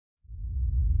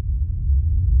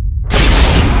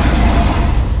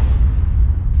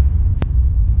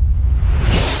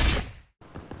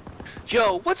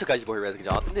Yo, what's up guys, your boy Resident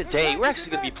Jonathan. Today, we're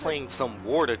actually going to be playing some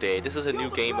War today. This is a new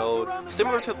game mode,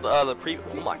 similar to the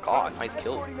oh my god, nice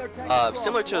kill.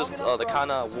 Similar to the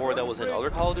kind of war that was in other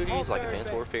Call of Duties, like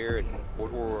Advanced Warfare and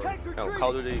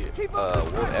Call of Duty,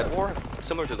 World at War.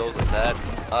 Similar to those like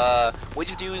that. What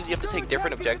you do is you have to take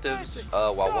different objectives,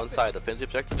 while one side defends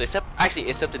objectives,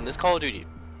 except in this Call of Duty.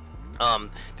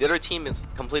 The other team is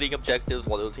completing objectives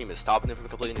while the other team is stopping them from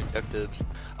completing objectives,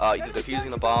 either defusing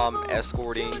the bomb,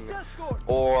 escorting,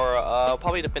 or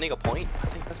probably defending a point. I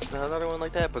think that's another one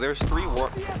like that. But there's three war.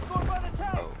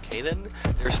 Okay then,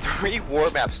 there's three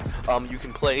war maps. You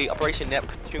can play Operation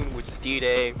Neptune, which is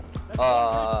D-Day.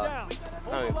 I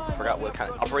forgot what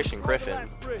kind. Operation Griffin,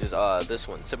 which is this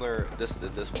one, similar this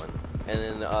one, and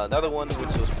then another one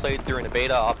which was played during the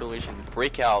beta, Operation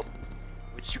Breakout.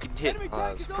 You can hit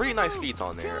some pretty nice feats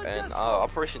on there, and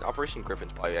Operation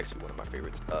Griffin's probably actually one of my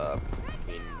favorites. I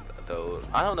mean, though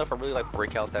I don't know if I really like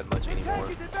Breakout that much anymore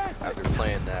after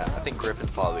playing that. I think Griffin's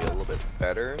probably a little bit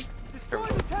better in terms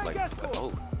of like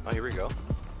oh here we go,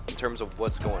 in terms of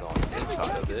what's going on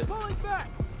inside of it.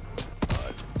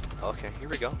 Okay, here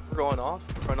we go. We're going off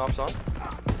some.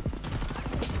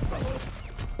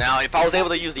 Now, if I was able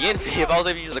to use the if I was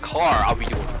able to use the car, I'll be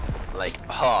doing like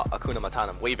Hakuna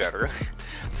Matata way better.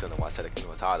 I don't know why I said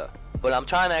Hakuna Matata, but I'm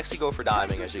trying to actually go for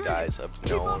diamond, as you guys have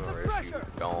known, or if you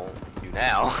don't, you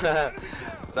now. I'm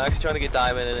actually trying to get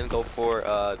diamond and then go for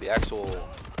the actual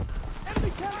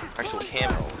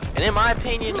camo. And in my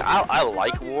opinion, I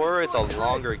like War. It's a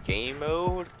longer game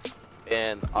mode,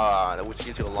 and which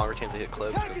gives you a longer chance to hit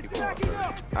clips because people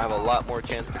have a lot more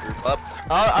chance to group up.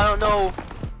 I don't know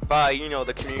by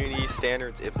the community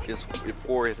standards if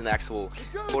War is an actual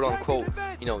quote-unquote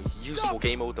useful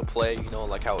game mode to play,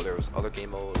 like how there was other game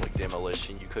modes like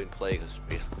Demolition you couldn't play because it's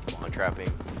basically spawn trapping.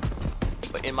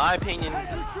 But in my opinion,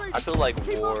 I feel like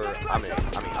War, I'm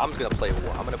gonna play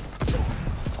War.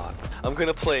 I'm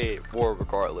gonna play War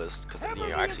regardless because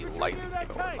I actually like the game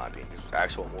mode. In my opinion, it's an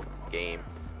actual more game,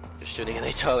 just shooting at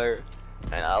each other,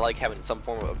 and I like having some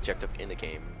form of objective in the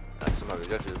game. Like sometimes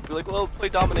you have to be like, well, play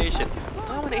domination.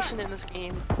 Domination in this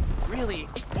game really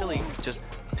just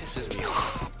pisses me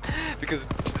off because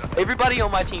everybody on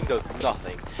my team does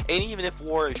nothing. And even if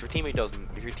your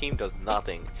team does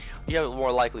nothing, you have a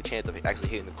more likely chance of actually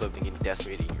hitting the clip than getting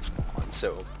decimated in your spawn.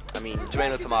 So I mean,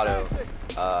 tomato,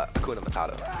 Hakuna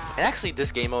Matata. And actually,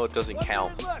 this game mode doesn't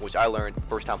count, which I learned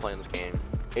first time playing this game.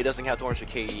 It doesn't count towards your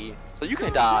KD, so you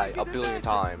can die a billion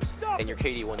times and your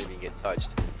KD won't even get touched.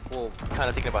 Well, kind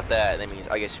of thinking about that means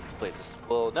I guess you can play this.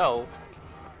 Well, no,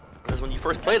 because when you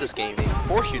first play this game, they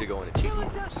force you to go into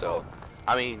TDM. So,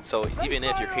 I mean, so even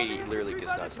if your KD literally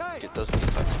gets nuts, it doesn't get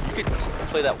touched. You can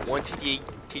play that one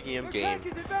TDM game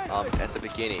at the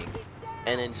beginning,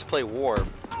 and then just play War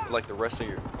for like the rest of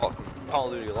your Call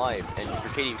of Duty life, and your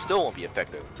KD still won't be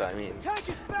effective. So I mean,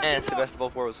 and it's the best of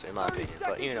both worlds in my opinion.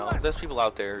 But there's people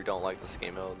out there who don't like this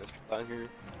game mode, and there's people out here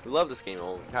who love this game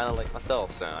mode, kind of like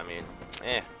myself. So I mean,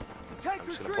 I'm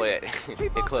just gonna play it.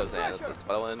 Hit clips, man. That's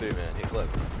what I want to do, man. Hit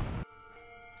clips.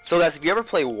 So guys, if you ever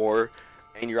play War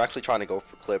and you're actually trying to go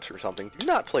for clips or something, do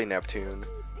not play Neptune.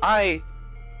 I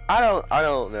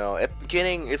don't know. At the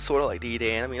beginning, it's sort of like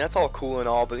D-Day, and I mean that's all cool and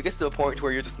all, but it gets to a point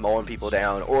where you're just mowing people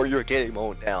down, or you're getting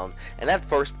mown down, and that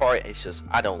first part, it's just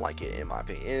I don't like it in my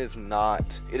opinion. It is not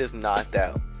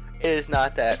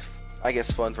that I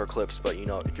guess fun for clips, but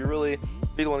if you really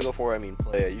want to go for it, I mean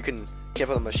play it. You can get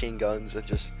up the machine guns and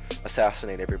just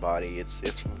assassinate everybody.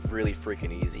 It's really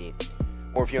freaking easy.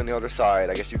 Or if you're on the other side,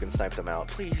 I guess you can snipe them out.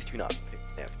 Please do not pick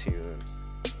Neptune.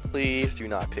 Please do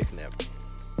not pick Neptune.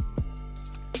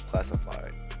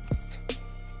 Classified.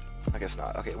 I guess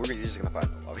not. Okay, we're just gonna find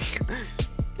the lobby.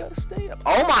 Gotta stay up.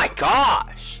 Oh my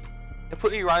gosh! It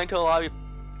put me right into a lobby.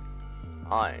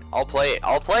 Fine. I'll play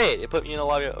it. It put me in a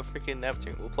lobby of freaking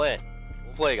Neptune. We'll play it.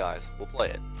 We'll play, guys. We'll play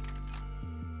it.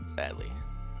 Sadly.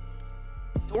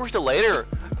 Towards the later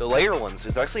ones,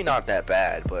 it's actually not that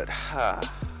bad, but God,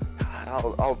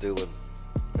 I'll do it.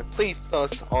 And please put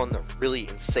us on the really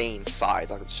insane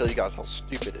sides. I can show you guys how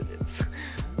stupid it is.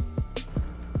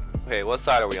 Okay, what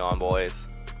side are we on, boys?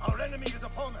 Our enemy is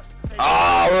upon us.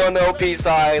 Oh, we're on the OP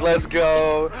side. Let's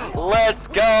go. Let's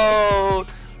go.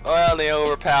 We're on the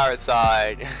overpowered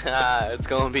side. It's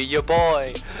gonna be your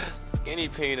boy, Skinny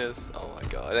Penis. Oh my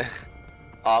God.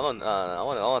 Oh, I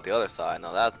want the other side.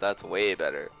 No, that's way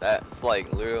better. That's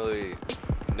like literally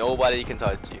nobody can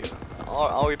touch you.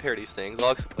 I'll repair these things.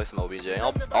 I'll play some OBJ.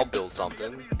 I'll build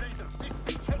something.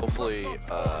 Hopefully,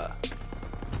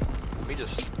 let me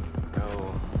just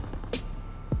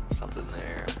something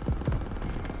there.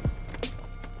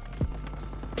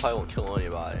 probably won't kill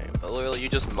anybody, but literally you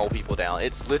just mow people down.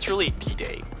 It's literally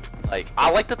D-Day. Like, I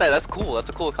like that. That's cool. That's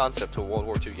a cool concept to a World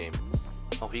War II game.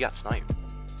 Oh, he got sniped.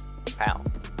 Pow.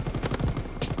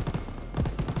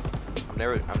 I've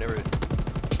never.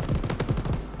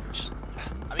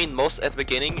 I mean, at the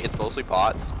beginning, it's mostly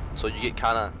bots, so you get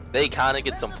they kind of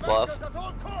get some fluff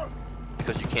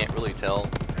because you can't really tell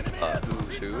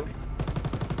who's who.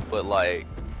 But like,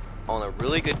 on a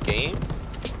really good game,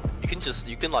 you can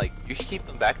keep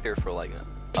them back there for like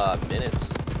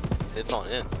minutes. It's on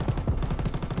end.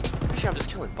 Actually, I'm just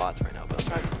killing bots right now, but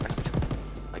I'm trying to actually kill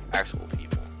like actual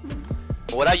people.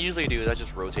 But what I usually do is I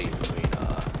just rotate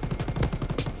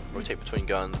between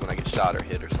guns when I get shot or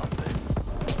hit or something.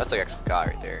 That's like actual guy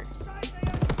right there.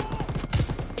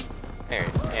 There,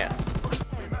 yeah.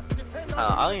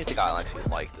 I don't even think I actually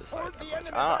like this side that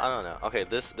much. I don't know. Okay,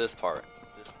 this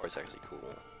part's actually cool.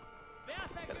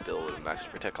 Gotta build and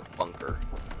actually protect a bunker.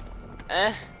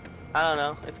 I don't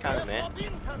know. It's kind of meh.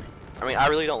 I mean, I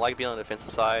really don't like being on the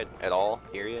defensive side at all,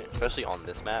 period. Especially on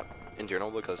this map in general,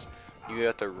 because you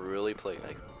have to really play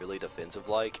like really defensive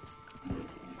like.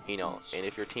 You know, and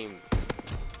if your team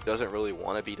doesn't really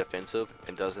want to be defensive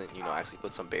and doesn't, you know, actually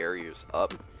put some barriers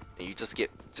up, and you just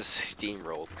get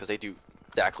steamrolled because they do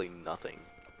exactly nothing.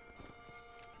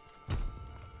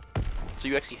 So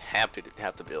you actually have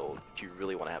to build if you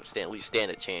really want to have at least stand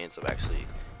a chance of actually,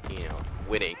 you know,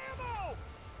 winning.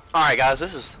 All right, guys,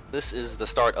 this is the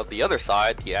start of the other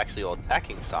side, the actual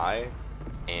attacking side,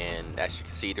 and as you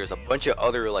can see, there's a bunch of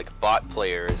other like bot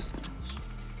players.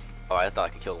 Oh, I thought I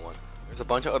could kill one. There's a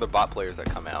bunch of other bot players that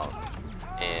come out,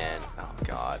 and oh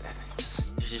god,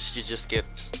 you just get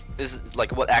this is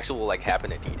like what actually like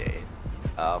happened at D-Day.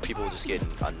 People just getting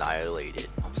annihilated.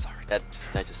 I'm sorry, that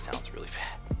just sounds really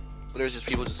bad. But there's just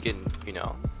people just getting, you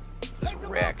know, just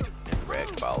wrecked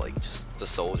by like just the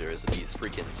soldiers and these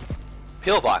freaking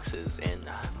pillboxes, and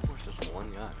of course this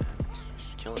one guy, man,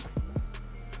 just killing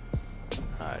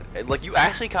me. And like you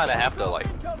actually kind of have to like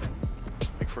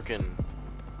freaking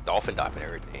dolphin dive and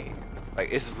everything. Like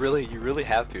it's really, you really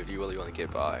have to if you really want to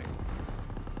get by.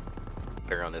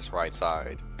 There on this right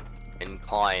side and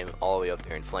climb all the way up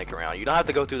there and flank around. You don't have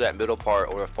to go through that middle part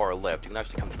or the far left. You can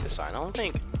actually come to this side. I don't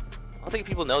think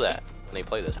people know that when they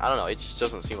play this. I don't know. It just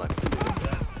doesn't seem like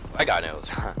that guy knows.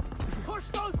 Push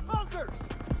those bunkers.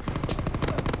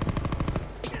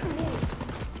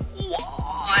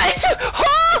 What? Huh?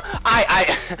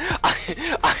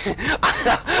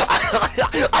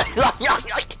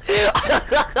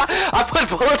 I put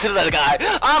bullets into that guy.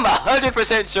 I'm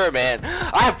 100% sure, man.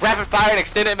 I have rapid fire and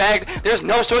extended mag. There's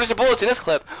no shortage of bullets in this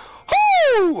clip.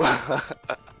 Woo!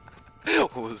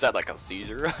 Was that like a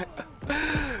seizure?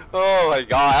 Oh my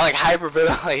god, I like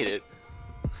hyperventilated.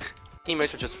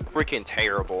 Teammates are just freaking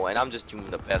terrible, and I'm just doing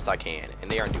the best I can, and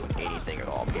they aren't doing anything at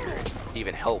all, period, to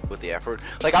even help with the effort.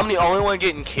 Like, I'm the only one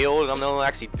getting killed, and I'm the only one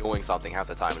actually doing something half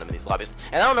the time when I'm in these lobbies.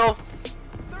 And I don't know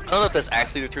if that's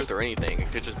actually the truth or anything.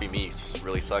 It could just be me just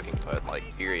really sucking, but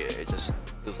like, period, it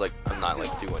was like I'm not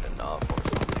like doing enough or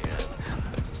something.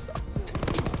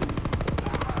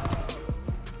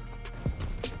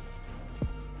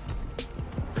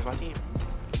 Where's my team?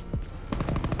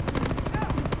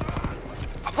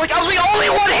 Like I was the only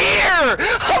one here.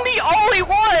 I'm the only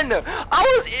one. I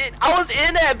was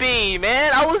in that beam,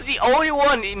 man. I was the only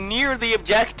one near the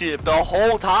objective the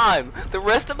whole time. The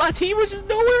rest of my team was just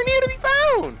nowhere near to be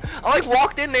found. I like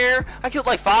walked in there. I killed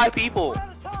like 5 people.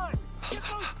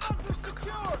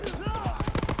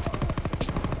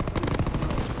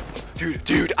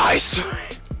 Dude, I swear.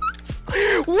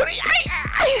 What?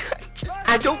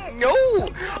 I don't know.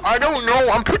 I don't know.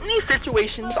 I'm putting these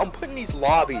situations. I'm putting these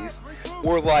lobbies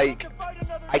where like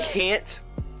I can't.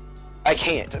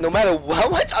 No matter how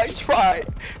much I try,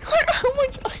 how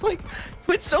much I like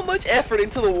put so much effort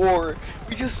into the war,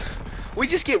 we just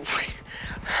get.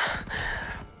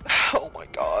 Oh my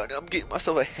god, I'm getting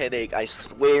myself a headache. I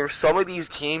swear, some of these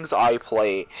games I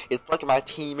play, it's like my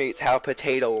teammates have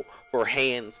potato for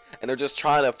hands, and they're just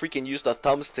trying to freaking use the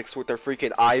thumbsticks with their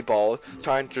freaking eyeballs,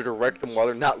 trying to direct them while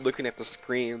they're not looking at the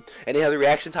screen. And they have the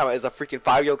reaction time as a freaking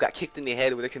 5-year-old got kicked in the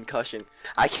head with a concussion.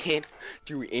 I can't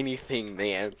do anything,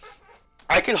 man.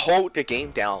 I can hold the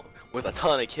game down with a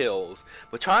ton of kills,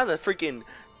 but trying to freaking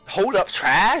hold up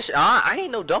trash? I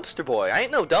ain't no dumpster boy. I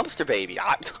ain't no dumpster baby.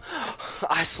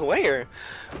 I swear.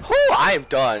 Whew, I am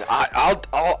done.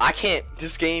 I can't.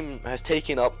 This game has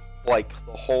taken up like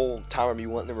the whole time of me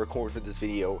wanting to record for this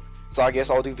video. So I guess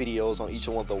I'll do videos on each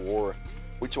one of the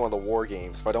war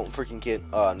games if I don't freaking get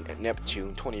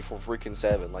Neptune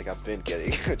 24/7 like I've been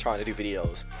getting trying to do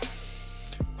videos.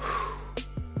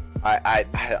 I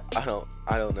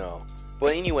don't know.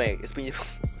 But anyway, it's been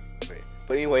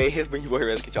But anyway, here's been your boy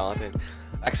Redsky Jonathan.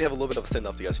 I actually have a little bit of a send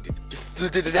up to you guys to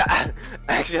do. I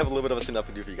actually have a little bit of a send up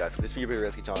to do for you guys. This is your boy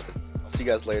Redsky Jonathan. I'll see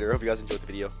you guys later. I hope you guys enjoyed the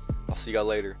video. I'll see you guys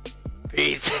later.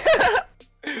 Peace.